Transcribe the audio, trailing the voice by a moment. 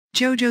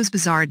JoJo's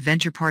Bizarre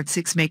Adventure Part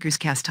 6 Makers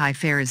cast Ai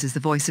Fairouz is the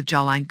voice of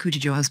Jolyne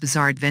Cujoh. JoJo's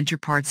Bizarre Adventure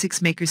Part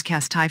 6 Makers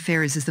cast Ai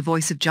Fairouz is the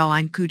voice of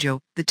Jolyne Cujoh,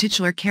 the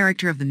titular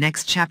character of the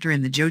next chapter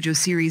in the JoJo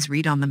series.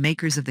 Read on. The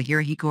makers of the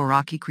Hirohiko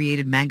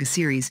Araki-created manga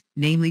series,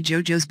 namely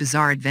JoJo's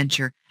Bizarre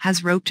Adventure,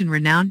 has roped in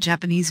renowned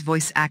Japanese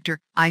voice actor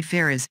Ai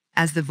Fairouz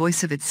as the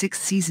voice of its 6th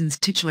season's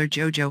titular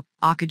JoJo,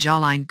 aka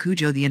Jolyne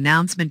Cujoh. The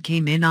announcement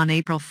came in on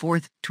April 4,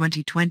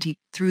 2020,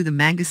 through the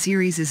manga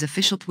series'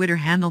 official Twitter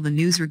handle. The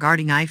news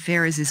regarding Ai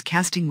Fairouz's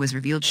casting was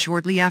revealed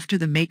shortly after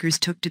the makers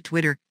took to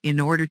Twitter in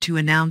order to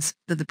announce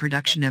that the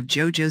production of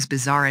JoJo's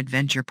Bizarre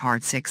Adventure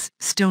Part 6,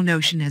 Stone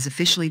Ocean, has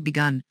officially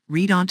begun.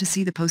 Read on to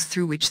see the post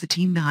through which the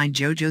team behind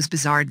JoJo's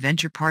Bizarre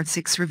Adventure Part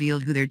 6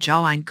 revealed who their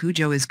Jolyne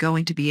Cujoh is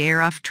going to be. A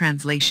rough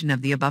translation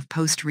of the above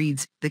post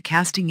reads, the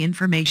casting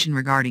information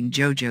regarding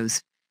JoJo's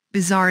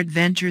Bizarre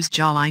Adventures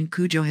Jolyne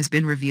Cujoh has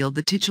been revealed.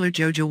 The titular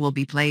JoJo will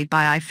be played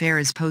by Ai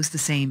Fairouz. Post the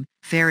same.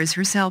 Fairouz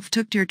herself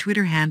took to her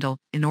Twitter handle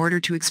in order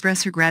to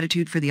express her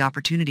gratitude for the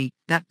opportunity.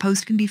 That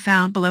post can be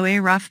found below. A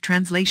rough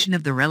translation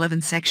of the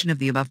relevant section of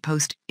the above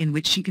post, in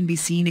which she can be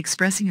seen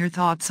expressing her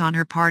thoughts on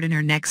her part in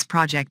her next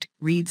project,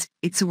 reads,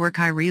 "It's a work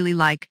I really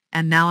like,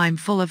 and now I'm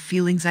full of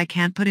feelings I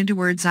can't put into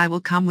words. I will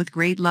come with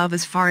great love.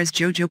 As far as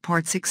JoJo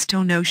Part 6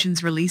 Stone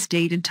Ocean's release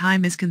date and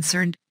time is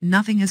concerned,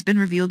 nothing has been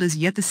revealed as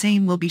yet. The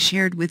same will be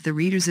shared with the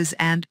readers as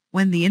and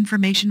when the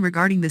information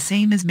regarding the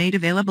same is made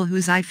available." Who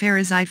is Ai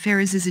Fairouz? Ai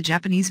Fairouz is a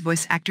Japanese voice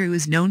actor who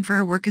is known for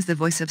her work as the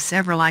voice of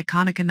several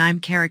iconic anime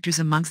characters.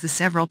 Amongst the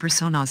several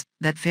personas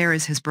that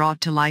Fairouz has brought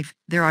to life,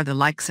 there are the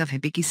likes of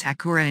Hibiki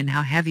Sakura in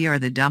How Heavy Are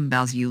the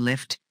Dumbbells You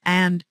Lift,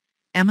 and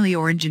Emily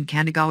Orange in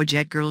Kanagawa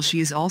Jet Girl.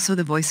 She is also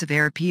the voice of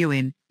Arapio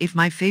in If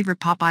My Favorite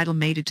Pop Idol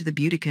Made It to the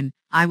Budokan,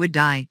 I Would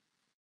Die.